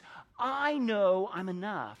sense, I know I'm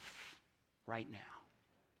enough right now.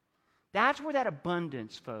 That's where that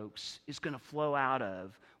abundance, folks, is going to flow out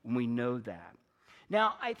of when we know that.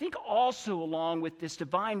 Now, I think also along with this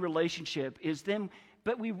divine relationship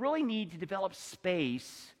but we really need to develop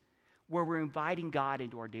space where we're inviting God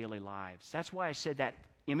into our daily lives. That's why I said that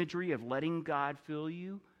imagery of letting God fill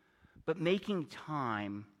you, but making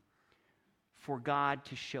time for God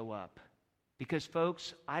to show up. Because,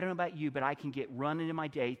 folks, I don't know about you, but I can get run into my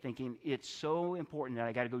day thinking it's so important that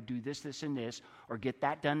I got to go do this, this, and this, or get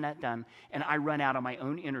that done, and I run out of my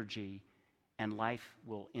own energy, and life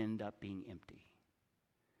will end up being empty.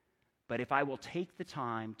 But if I will take the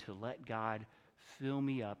time to let God fill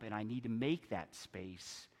me up, and I need to make that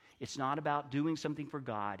space, it's not about doing something for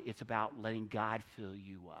God, it's about letting God fill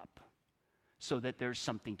you up so that there's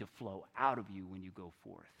something to flow out of you when you go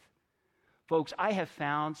forth. Folks, I have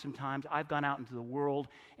found sometimes I've gone out into the world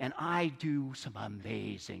and I do some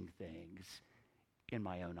amazing things in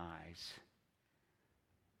my own eyes.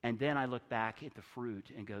 And then I look back at the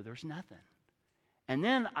fruit and go, there's nothing. And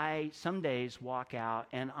then I some days walk out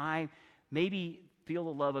and I maybe feel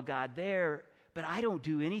the love of God there, but I don't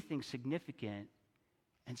do anything significant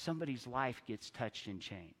and somebody's life gets touched and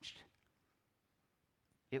changed.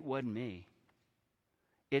 It wasn't me.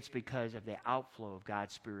 It's because of the outflow of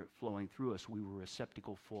God's Spirit flowing through us. We were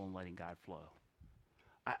receptacle full and letting God flow.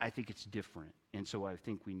 I think it's different, and so I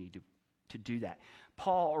think we need to do that.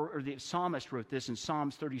 Paul, or the psalmist, wrote this in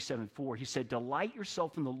Psalms 37:4. He said, delight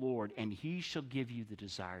yourself in the Lord, and he shall give you the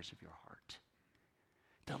desires of your heart.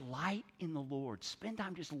 Delight in the Lord. Spend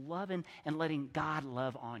time just loving and letting God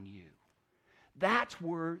love on you. That's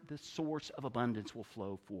where the source of abundance will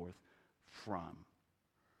flow forth from.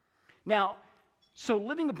 Now, so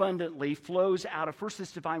living abundantly flows out of first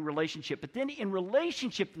this divine relationship, but then in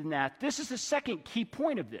relationship to that, this is the second key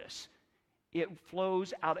point of this. It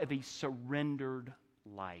flows out of a surrendered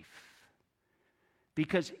life.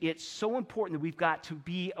 Because it's so important that we've got to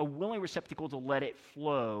be a willing receptacle to let it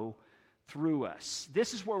flow through us.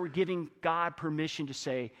 This is where we're giving God permission to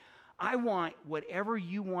say, I want whatever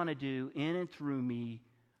you want to do in and through me,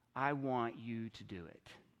 I want you to do it.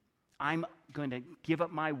 I'm going to give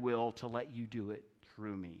up my will to let you do it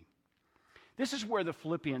through me. This is where the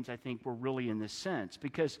Philippians, I think, were really in this sense,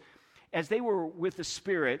 because as they were with the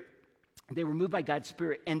Spirit, they were moved by God's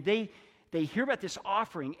Spirit, and they hear about this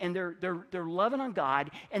offering, and they're loving on God,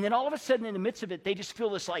 and then all of a sudden in the midst of it, they just feel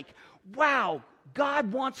this like, wow,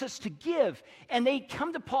 God wants us to give. And they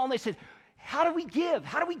come to Paul and they said, how do we give?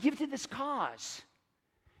 How do we give to this cause?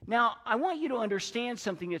 Now, I want you to understand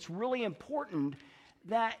something that's really important,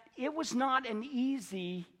 that it was not an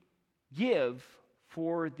easy give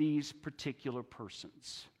for these particular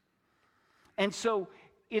persons. And so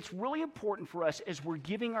it's really important for us as we're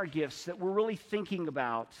giving our gifts that we're really thinking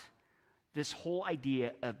about this whole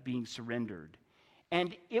idea of being surrendered.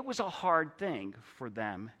 And it was a hard thing for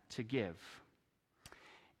them to give.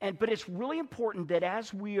 But it's really important that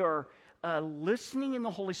as we are listening in the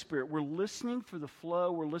Holy Spirit, we're listening for the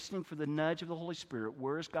flow, we're listening for the nudge of the Holy Spirit.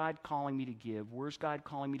 Where's God calling me to give? Where's God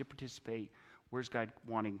calling me to participate? Where's God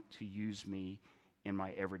wanting to use me in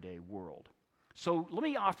my everyday world? So let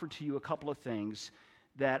me offer to you a couple of things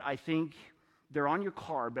that I think they're on your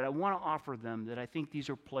card, but I want to offer them, that I think these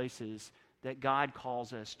are places that God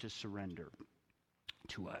calls us to surrender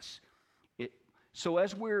to us. So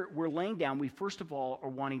as we're laying down, we first of all are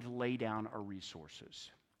wanting to lay down our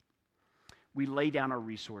resources. We lay down our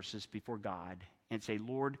resources before God and say,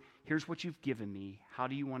 Lord, here's what you've given me. How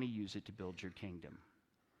do you want to use it to build your kingdom?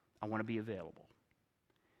 I want to be available.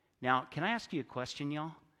 Now, can I ask you a question,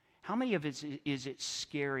 y'all? How many of it is it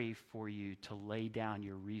scary for you to lay down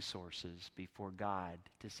your resources before God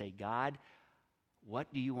to say, God,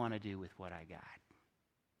 what do you want to do with what I got?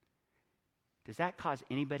 Does that cause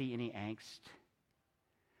anybody any angst?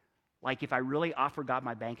 Like if I really offer God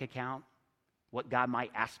my bank account, what God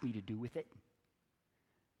might ask me to do with it?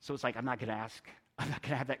 So it's like I'm not going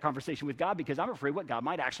to have that conversation with God because I'm afraid what God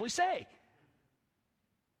might actually say.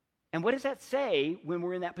 And what does that say when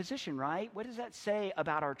we're in that position, right? What does that say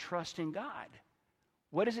about our trust in God?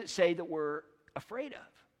 What does it say that we're afraid of?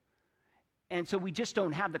 And so we just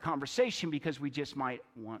don't have the conversation because we just might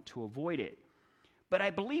want to avoid it. But I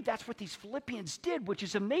believe that's what these Philippians did, which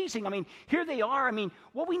is amazing. I mean, here they are. I mean,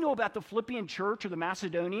 what we know about the Philippian church or the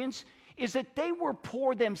Macedonians is that they were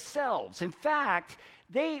poor themselves. In fact,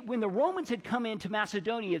 when the Romans had come into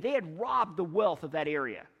Macedonia, they had robbed the wealth of that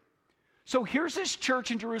area. So here's this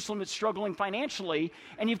church in Jerusalem that's struggling financially,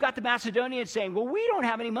 and you've got the Macedonians saying, well, we don't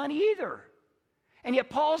have any money either. And yet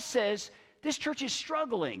Paul says, this church is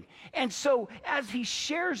struggling. And so as he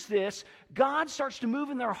shares this, God starts to move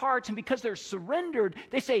in their hearts, and because they're surrendered,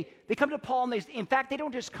 they come to Paul, and in fact, they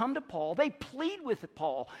don't just come to Paul, they plead with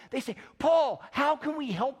Paul. They say, Paul, how can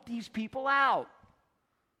we help these people out?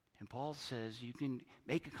 And Paul says, you can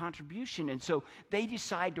make a contribution. And so they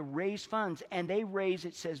decide to raise funds, and they raise,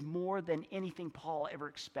 it says, more than anything Paul ever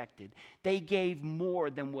expected. They gave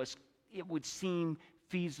more than it would seem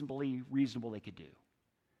feasibly reasonable they could do.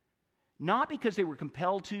 Not because they were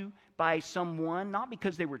compelled to by someone, not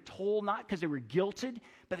because they were told, not because they were guilted,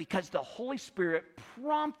 but because the Holy Spirit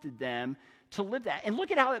prompted them to live that. And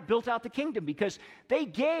look at how it built out the kingdom, because they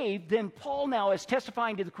gave, then Paul now is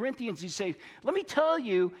testifying to the Corinthians. He says, let me tell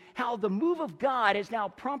you how the move of God has now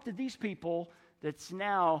prompted these people that's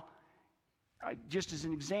now just as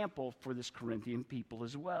an example for this Corinthian people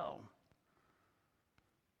as well.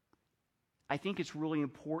 I think it's really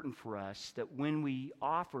important for us that when we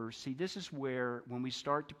offer, see, this is where when we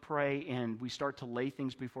start to pray and we start to lay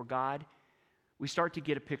things before God, we start to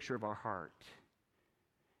get a picture of our heart.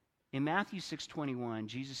 In Matthew 6:21,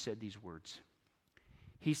 Jesus said these words.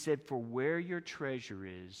 He said, for where your treasure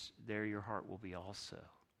is, there your heart will be also.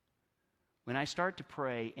 When I start to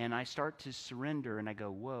pray and I start to surrender and I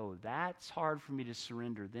go, whoa, that's hard for me to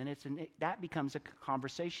surrender, then that becomes a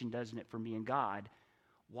conversation, doesn't it, for me and God.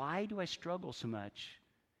 Why do I struggle so much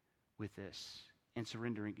with this and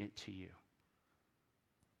surrendering it to you?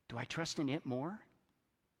 Do I trust in it more?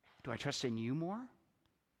 Do I trust in you more?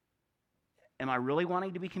 Am I really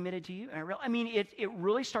wanting to be committed to you? It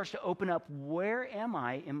really starts to open up, where am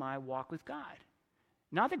I in my walk with God?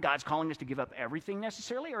 Not that God's calling us to give up everything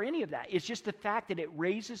necessarily or any of that. It's just the fact that it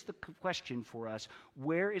raises the question for us,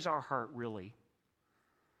 where is our heart really?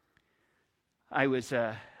 I was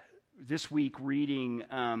this week reading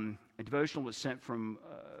a devotional that was sent from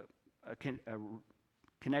a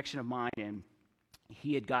connection of mine, and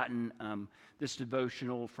he had gotten this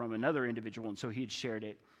devotional from another individual, and so he had shared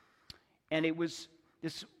it. And it was,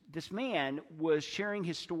 this man was sharing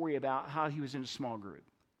his story about how he was in a small group.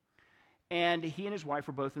 And he and his wife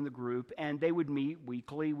were both in the group, and they would meet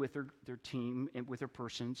weekly with their team and with their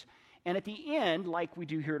persons. And at the end, like we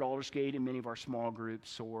do here at Aldersgate in many of our small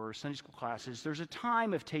groups or Sunday school classes, there's a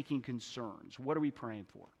time of taking concerns. What are we praying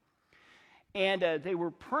for? And they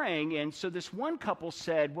were praying, and so this one couple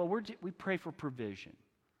said, well, we pray for provision.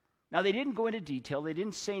 Now, they didn't go into detail. They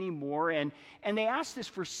didn't say any more, and they asked this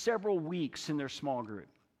for several weeks in their small group.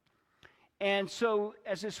 And so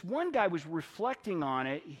as this one guy was reflecting on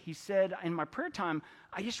it, he said, in my prayer time,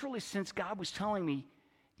 I just really sensed God was telling me,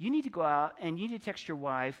 you need to go out and you need to text your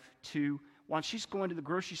wife while she's going to the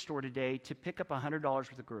grocery store today, to pick up $100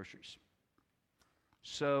 worth of groceries.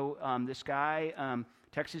 So this guy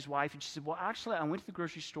texted his wife, and she said, well, actually, I went to the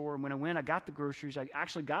grocery store, and when I went, I got the groceries. I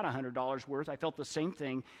actually got $100 worth. I felt the same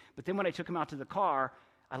thing. But then when I took him out to the car,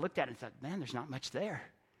 I looked at it and thought, man, there's not much there.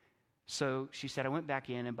 So she said, I went back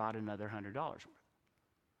in and bought another $100 worth.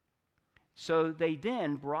 So they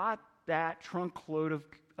then brought that trunk load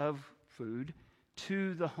of food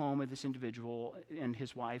to the home of this individual and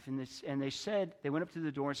his wife, and they said, they went up to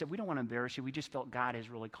the door and said, we don't want to embarrass you. We just felt God has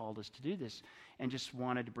really called us to do this and just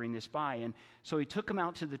wanted to bring this by. And so he took them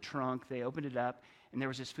out to the trunk. They opened it up, and there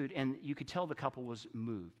was this food, and you could tell the couple was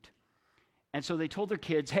moved. And so they told their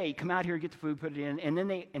kids, hey, come out here, get the food, put it in. And then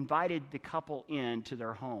they invited the couple into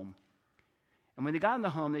their home. And when they got in the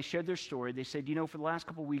home, they shared their story. They said, for the last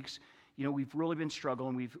couple of weeks, we've really been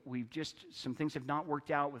struggling. We've just, some things have not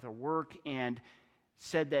worked out with our work, and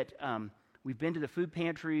said that we've been to the food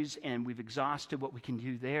pantries and we've exhausted what we can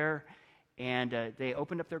do there. And they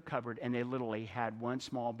opened up their cupboard and they literally had one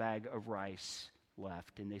small bag of rice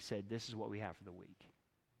left. And they said, this is what we have for the week.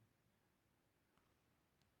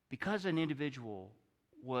 Because an individual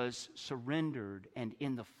was surrendered and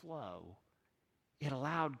in the flow, it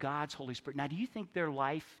allowed God's Holy Spirit. Now, do you think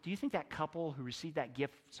that couple who received that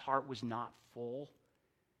gift's heart was not full?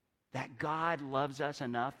 That God loves us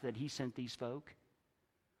enough that he sent these folk?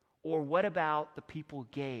 Or what about the people who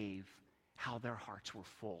gave, how their hearts were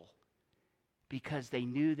full? Because they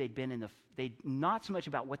knew they'd been not so much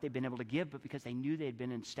about what they'd been able to give, but because they knew they'd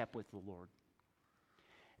been in step with the Lord.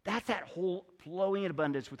 That's that whole flowing in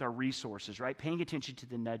abundance with our resources, right? Paying attention to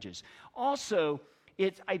the nudges. Also,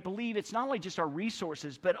 I believe it's not only just our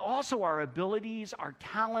resources, but also our abilities, our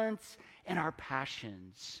talents, and our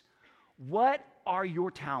passions. What are your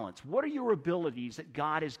talents? What are your abilities that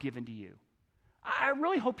God has given to you? I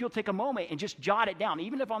really hope you'll take a moment and just jot it down.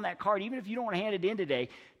 Even if on that card, even if you don't want to hand it in today,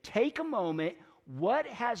 take a moment. What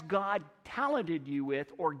has God talented you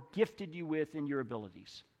with or gifted you with in your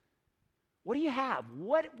abilities? What do you have?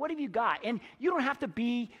 What have you got? And you don't have to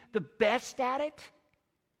be the best at it.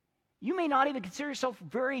 You may not even consider yourself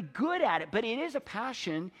very good at it, but it is a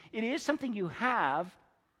passion. It is something you have.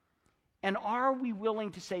 And are we willing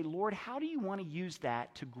to say, Lord, how do you want to use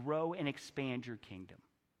that to grow and expand your kingdom?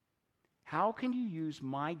 How can you use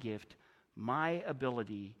my gift, my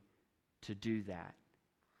ability to do that?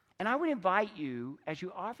 And I would invite you, as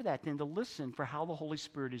you offer that, then to listen for how the Holy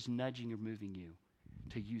Spirit is nudging or moving you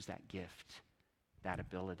to use that gift, that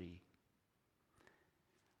ability.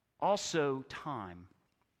 Also, time.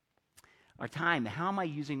 Our time. How am I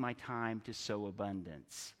using my time to sow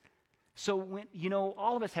abundance? So,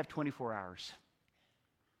 all of us have 24 hours.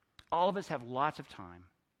 All of us have lots of time.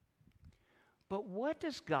 But what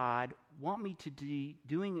does God want me to be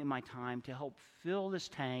doing in my time to help fill this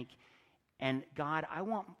tank? And God, I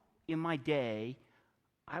want in my day,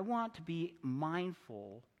 I want to be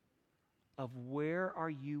mindful of where are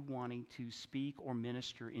you wanting to speak or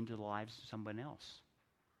minister into the lives of someone else?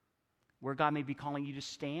 Where God may be calling you to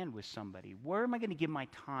stand with somebody. Where am I going to give my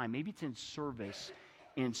time? Maybe it's in service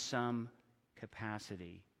in some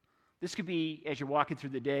capacity. This could be as you're walking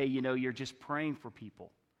through the day, you're just praying for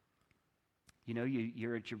people.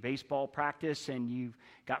 You're at your baseball practice and you've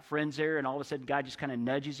got friends there, and all of a sudden God just kind of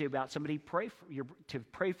nudges you about somebody to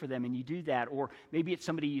pray for them, and you do that. Or maybe it's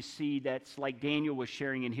somebody you see that's like Daniel was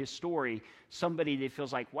sharing in his story, somebody that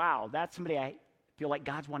feels like, wow, that's somebody I feel like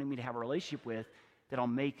God's wanting me to have a relationship with, that I'll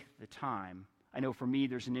make the time. I know for me,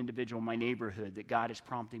 there's an individual in my neighborhood that God is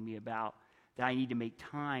prompting me about that I need to make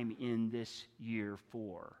time in this year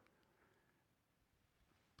for.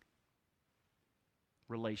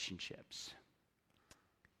 Relationships.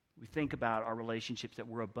 We think about our relationships that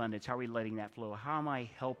we're abundant. How are we letting that flow? How am I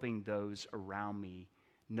helping those around me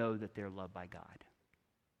know that they're loved by God?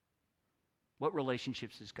 What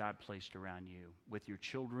relationships has God placed around you? With your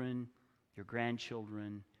children, your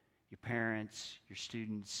grandchildren, your parents, your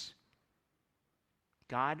students?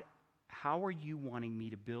 God, how are you wanting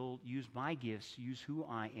me to use my gifts, use who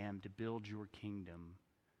I am to build your kingdom?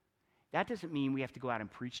 That doesn't mean we have to go out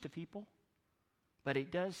and preach to people. But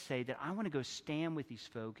it does say that I want to go stand with these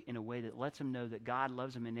folk in a way that lets them know that God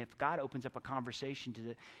loves them. And if God opens up a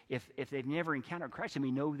conversation if they've never encountered Christ, and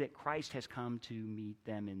we know that Christ has come to meet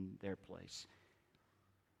them in their place.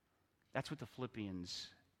 That's what the Philippians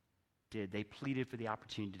did. They pleaded for the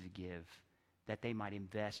opportunity to give, that they might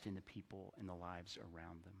invest in the people and the lives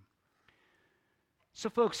around them. So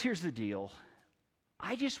folks, here's the deal.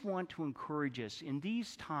 I just want to encourage us in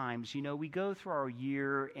these times, we go through our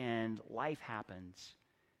year and life happens.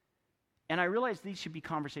 And I realize these should be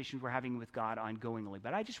conversations we're having with God ongoingly,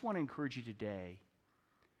 but I just want to encourage you today.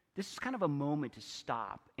 This is kind of a moment to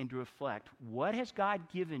stop and to reflect. What has God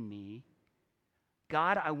given me?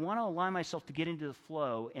 God, I want to align myself to get into the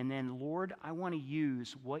flow. And then, Lord, I want to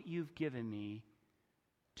use what you've given me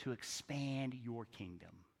to expand your kingdom.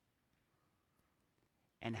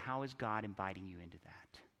 And how is God inviting you into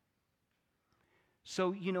that?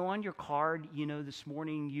 So, on your card, this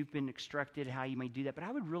morning you've been instructed how you may do that. But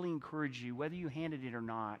I would really encourage you, whether you handed it or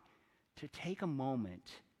not, to take a moment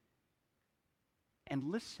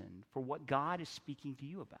and listen for what God is speaking to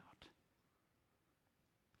you about.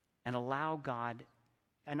 And allow God,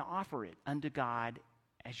 and offer it unto God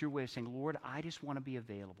as your way of saying, Lord, I just want to be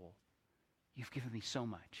available. You've given me so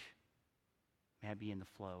much. May I be in the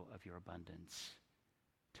flow of your abundance,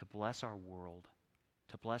 to bless our world,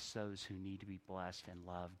 to bless those who need to be blessed and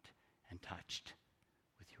loved and touched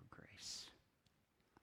with your grace. peace.